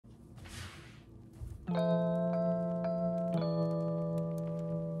Good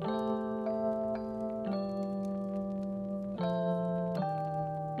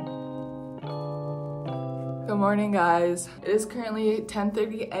morning, guys. It is currently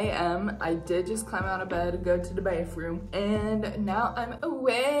 10:30 a.m. I did just climb out of bed, go to the bathroom, and now I'm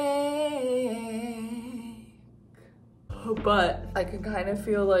awake. But I can kind of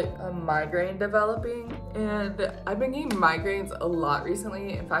feel like a migraine developing, and I've been getting migraines a lot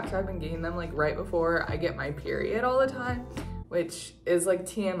recently. In fact, I've been getting them like right before I get my period all the time, which is like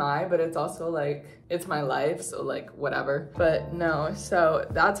TMI, but it's also like, it's my life, so like whatever. But no, so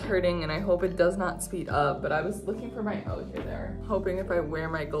that's hurting and I hope it does not speed up. But I was looking for my, oh, here they are, hoping if I wear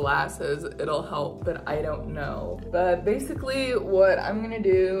my glasses, it'll help, but I don't know. But basically what I'm gonna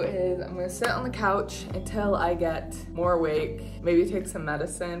do is I'm gonna sit on the couch until I get more awake, maybe take some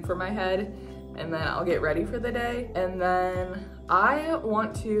medicine for my head, and then I'll get ready for the day. And then I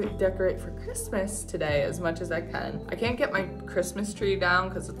want to decorate for Christmas today as much as I can. I can't get my Christmas tree down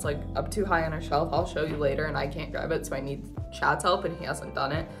because it's like up too high on a shelf. I'll show you later, and I can't grab it, so I need Chad's help and he hasn't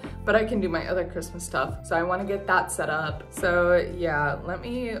done it. But I can do my other Christmas stuff, so I want to get that set up. So yeah, let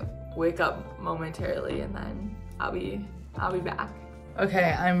me wake up momentarily and then I'll be back.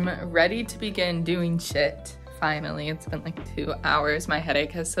 Okay, I'm ready to begin doing shit. Finally, it's been like 2 hours. My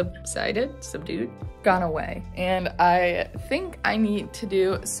headache has gone away. And I think I need to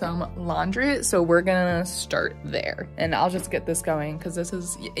do some laundry, so we're gonna start there. And I'll just get this going, because this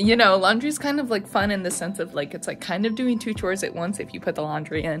is, you know, laundry's kind of like fun in the sense of like, it's like kind of doing 2 chores at once if you put the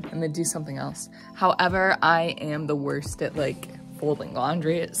laundry in and then do something else. However, I am the worst at like folding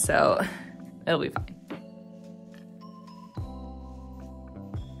laundry, so it'll be fine.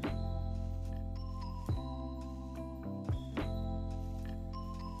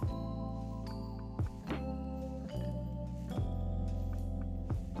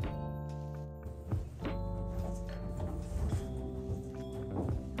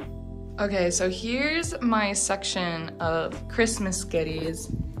 Okay, so here's my section of Christmas goodies,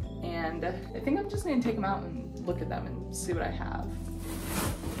 and I think I'm just gonna take them out and look at them and see what I have.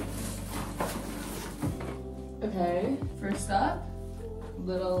 Okay, first up,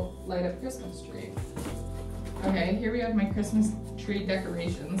 little light up Christmas tree. Okay, here we have my Christmas tree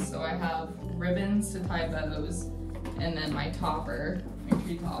decorations. So I have ribbons to tie bows, and then my topper, my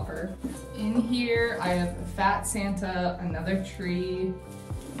tree topper. In here, I have a fat Santa, another tree.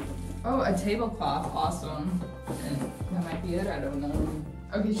 Oh, a tablecloth, awesome. And that might be it, I don't know.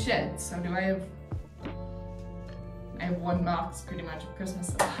 Okay, shit, so do I have 1 box pretty much of Christmas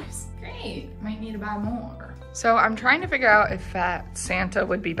supplies. Great, might need to buy more. So I'm trying to figure out if Fat Santa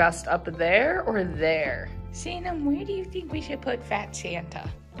would be best up there or there. Santa, where do you think we should put Fat Santa?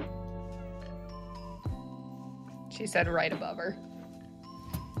 She said right above her.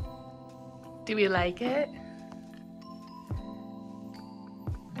 Do we like it?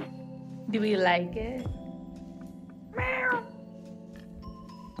 Do we like it? Meow.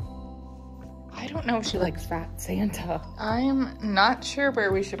 I don't know if she likes Fat Santa. I'm not sure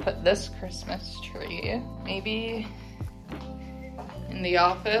where we should put this Christmas tree. Maybe in the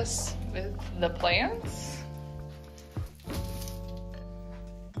office with the plants?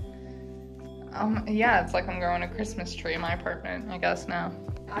 Yeah, it's like I'm growing a Christmas tree in my apartment, I guess now.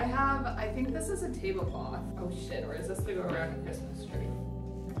 I think this is a tablecloth. Oh shit, or is this to go around a Christmas tree?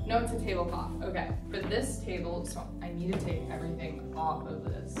 No, it's a tablecloth. Okay, for this table, so I need to take everything off of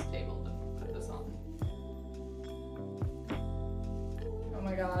this table to put this on. Oh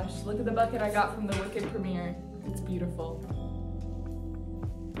my gosh, look at the bucket I got from the Wicked premiere. It's beautiful.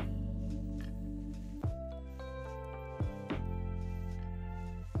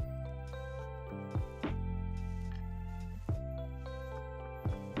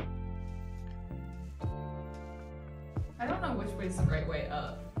 I don't know which way's the right way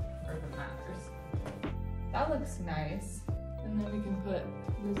up. Matters. That looks nice. And then we can put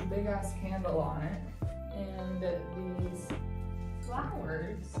this big ass candle on it and these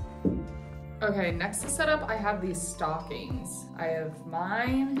flowers. Okay, next to set up, I have these stockings. I have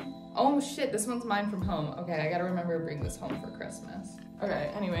mine. Oh shit, this one's mine from home. Okay, I gotta remember to bring this home for Christmas.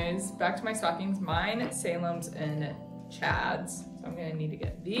 Okay, anyways, back to my stockings. Mine, Salem's, and Chad's. So I'm gonna need to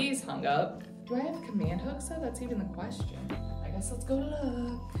get these hung up. Do I have command hooks though? That's even the question. Let's go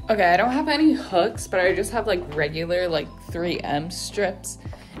look. Okay, I don't have any hooks, but I just have like regular like 3M strips.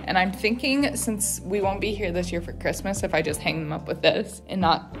 And I'm thinking, since we won't be here this year for Christmas, if I just hang them up with this and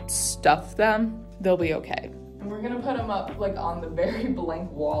not stuff them, they'll be okay. And we're gonna put them up like on the very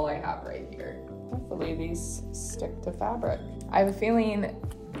blank wall I have right here. Hopefully these stick to fabric. I have a feeling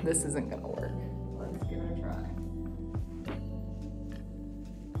this isn't gonna work. Let's give it a try.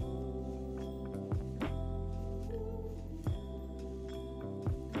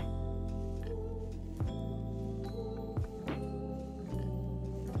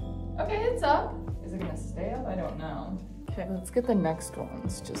 It's up. Is it gonna stay up? I don't know. Okay, let's get the next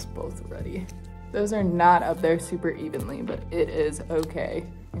ones just both ready. Those are not up there super evenly, but it is okay.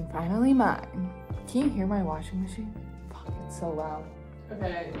 And finally mine. Can you hear my washing machine? Fuck, it's so loud.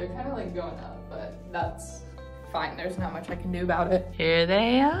 Okay, they're kind of like going up, but that's fine. There's not much I can do about it. Here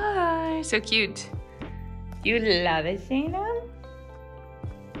they are. So cute. You love it, Shayna?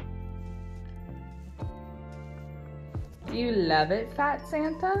 Do you love it, Fat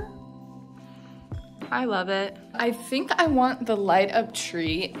Santa? I love it. I think I want the light up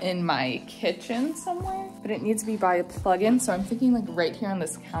tree in my kitchen somewhere, but it needs to be by a plug-in. So I'm thinking like right here on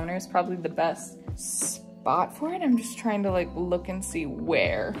this counter is probably the best spot for it. I'm just trying to like look and see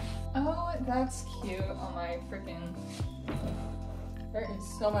where. Oh, that's cute on my freaking, there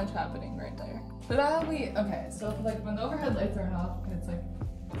is so much happening right there. But that'll be, okay, so like when the overhead lights are off, it's like,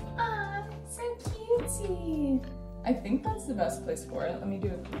 ah, so cutesy. I think that's the best place for it. Let me do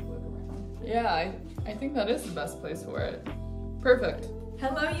a quick look around. Yeah, I think that is the best place for it. Perfect.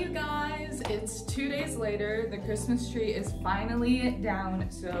 Hello, you guys. It's 2 days later. The Christmas tree is finally down,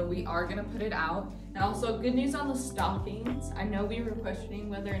 so we are gonna put it out. And also, good news on the stockings. I know we were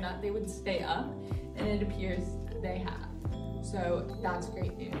questioning whether or not they would stay up, and it appears they have. So that's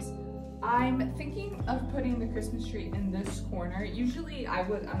great news. I'm thinking of putting the Christmas tree in this corner. Usually I'm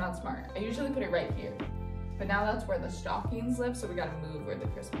not smart. I usually put it right here. But now that's where the stockings live, so we gotta move where the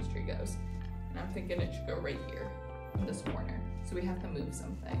Christmas tree goes. And I'm thinking it should go right here in this corner. So we have to move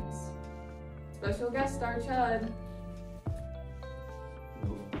some things. Special guest star Chud.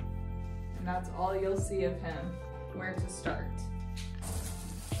 And that's all you'll see of him, where to start.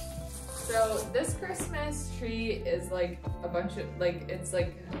 So this Christmas tree is like a bunch of, like, it's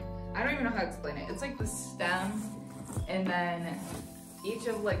like, I don't even know how to explain it. It's like the stem, and then each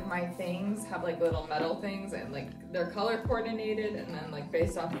of like my things have like little metal things, and like they're color coordinated, and then like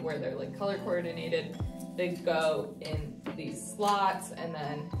based off of where they're like color coordinated, they go in these slots, and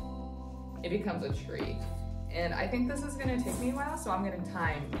then it becomes a tree. And I think this is gonna take me a while, so I'm gonna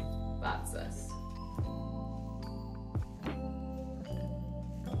time lapse this.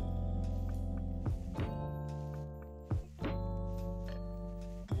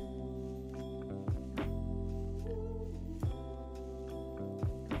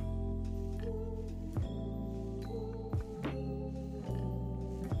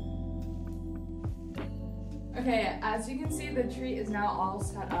 Okay, as you can see, the tree is now all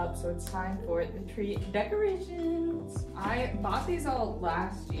set up, so it's time for the tree decorations. I bought these all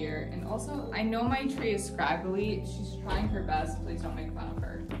last year, and also I know my tree is scraggly. She's trying her best, please don't make fun of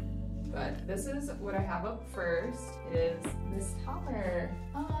her. But this is what I have up first, is this topper.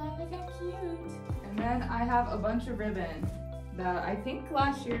 Oh, look how cute. And then I have a bunch of ribbon that I think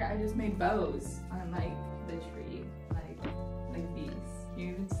last year I just made bows on like the tree, like these. Can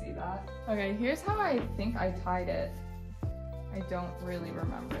you even see that? Okay, here's how I think I tied it. I don't really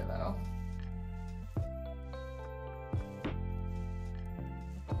remember though.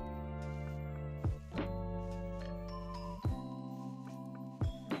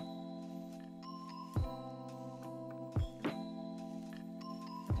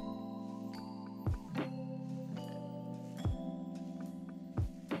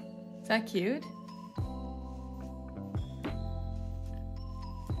 Is that cute?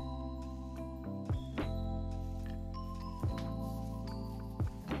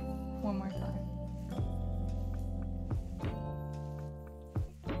 One more time.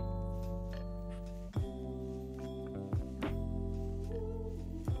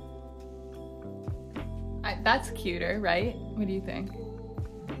 That's cuter, right? What do you think?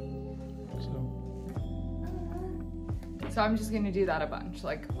 So I'm just gonna do that a bunch,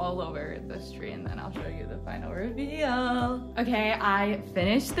 like all over this tree, and then I'll show you the final reveal. Okay, I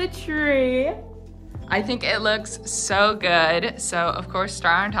finished the tree. I think it looks so good. So of course,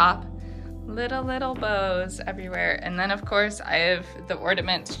 star on top, little bows everywhere. And then of course, I have the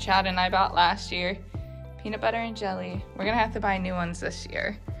ornaments Chad and I bought last year, peanut butter and jelly. We're gonna have to buy new ones this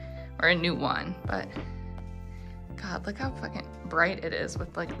year, or a new one, but God, look how fucking bright it is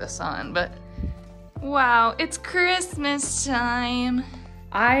with like the sun, but wow, it's Christmas time.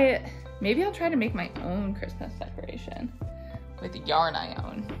 Maybe I'll try to make my own Christmas decoration with yarn I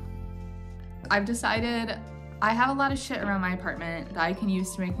own. I've decided I have a lot of shit around my apartment that I can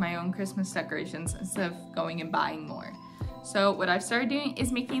use to make my own Christmas decorations instead of going and buying more. So what I've started doing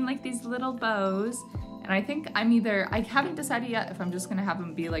is making like these little bows, and I think I haven't decided yet if I'm just gonna have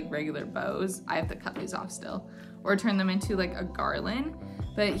them be like regular bows. I have to cut these off still, or turn them into like a garland.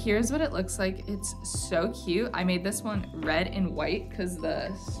 But here's what it looks like. It's so cute. I made this one red and white because the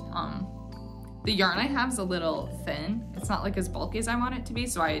yarn I have is a little thin. It's not like as bulky as I want it to be,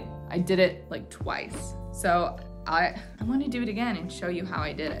 so I I did it like twice. So I want to do it again and show you how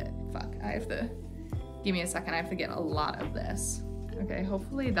I did it. Fuck, give me a second, I have to get a lot of this. Okay,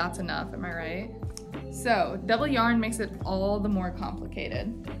 hopefully that's enough, am I right? So double yarn makes it all the more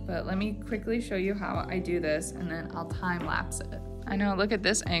complicated, but let me quickly show you how I do this and then I'll time lapse it. I know, look at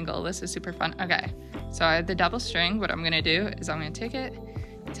this angle, this is super fun. Okay, so I have the double string. What I'm gonna do is I'm gonna take it,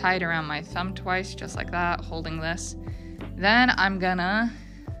 tie it around my thumb twice, just like that, holding this. Then I'm gonna,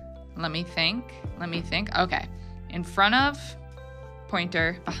 let me think, okay. In front of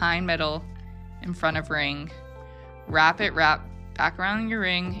pointer, behind middle, in front of ring, wrap back around your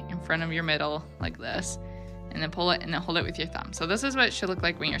ring, in front of your middle, like this, and then pull it and then hold it with your thumb. So this is what it should look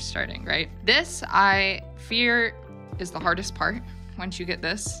like when you're starting, right? This, I fear, is the hardest part. Once you get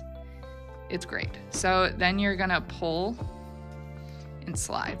this, it's great. So then you're gonna pull and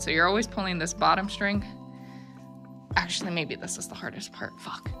slide. So you're always pulling this bottom string. Actually, maybe this is the hardest part.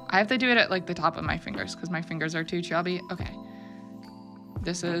 Fuck. I have to do it at like the top of my fingers because my fingers are too chubby. Okay.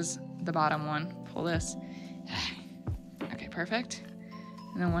 This is the bottom one. Pull this. Okay, perfect.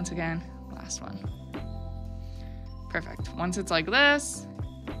 And then once again, last one. Perfect. Once it's like this,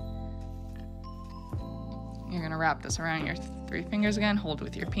 you're gonna wrap this around your 3 fingers again. Hold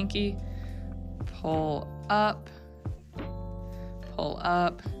with your pinky. Pull up. Pull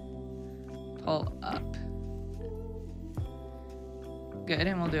up. Pull up. Good,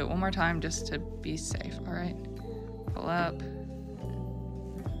 and we'll do it one more time just to be safe, all right? Pull up,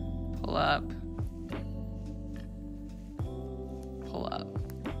 pull up, pull up.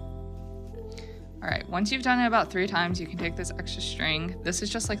 All right, once you've done it about 3 times, you can take this extra string. This is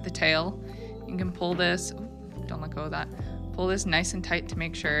just like the tail. You can pull this, don't let go of that. Pull this nice and tight to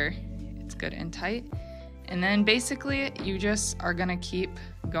make sure it's good and tight. And then basically you just are gonna keep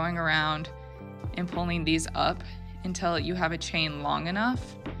going around and pulling these up until you have a chain long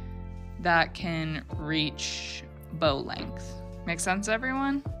enough that can reach bow length. Make sense,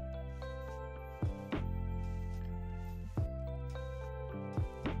 everyone?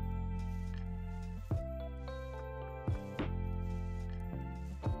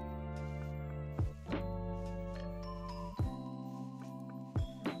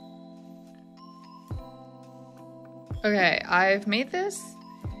 Okay, I've made this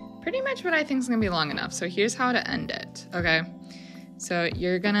pretty much what I think is gonna be long enough. So here's how to end it, okay? So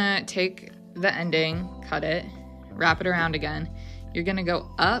you're gonna take the ending, cut it, wrap it around again. You're gonna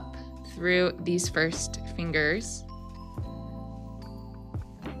go up through these first fingers.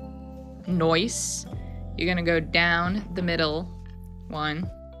 Noise. You're gonna go down the middle one.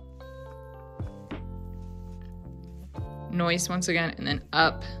 Noise once again, and then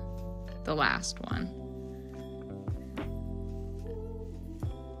up the last one.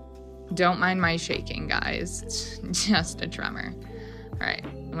 Don't mind my shaking, guys. It's just a tremor. All right,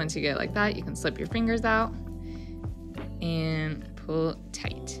 once you get it like that, you can slip your fingers out and pull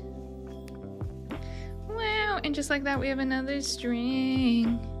tight. Wow, and just like that, we have another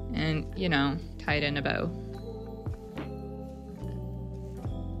string. And, you know, tie it in a bow.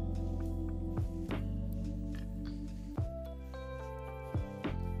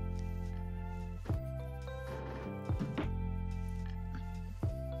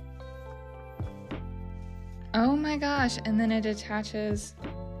 Oh my gosh, and then it attaches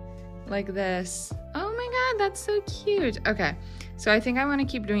like this. Oh my god, that's so cute. Okay, so I think I want to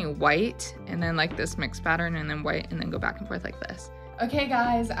keep doing white and then like this mixed pattern and then white and then go back and forth like this. Okay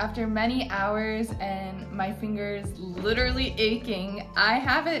guys, after many hours and my fingers literally aching, I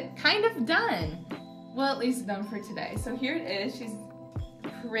have it kind of done. Well, at least done for today. So here it is. She's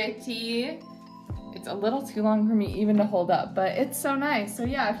pretty. It's a little too long for me even to hold up, but it's so nice. So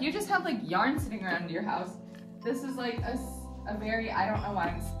yeah, if you just have like yarn sitting around your house, this is like a very, I don't know why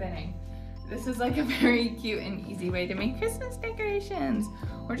I'm spinning. This is like a very cute and easy way to make Christmas decorations,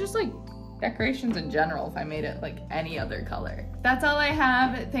 or just like decorations in general if I made it like any other color. That's all I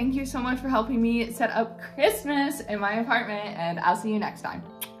have. Thank you so much for helping me set up Christmas in my apartment, and I'll see you next time.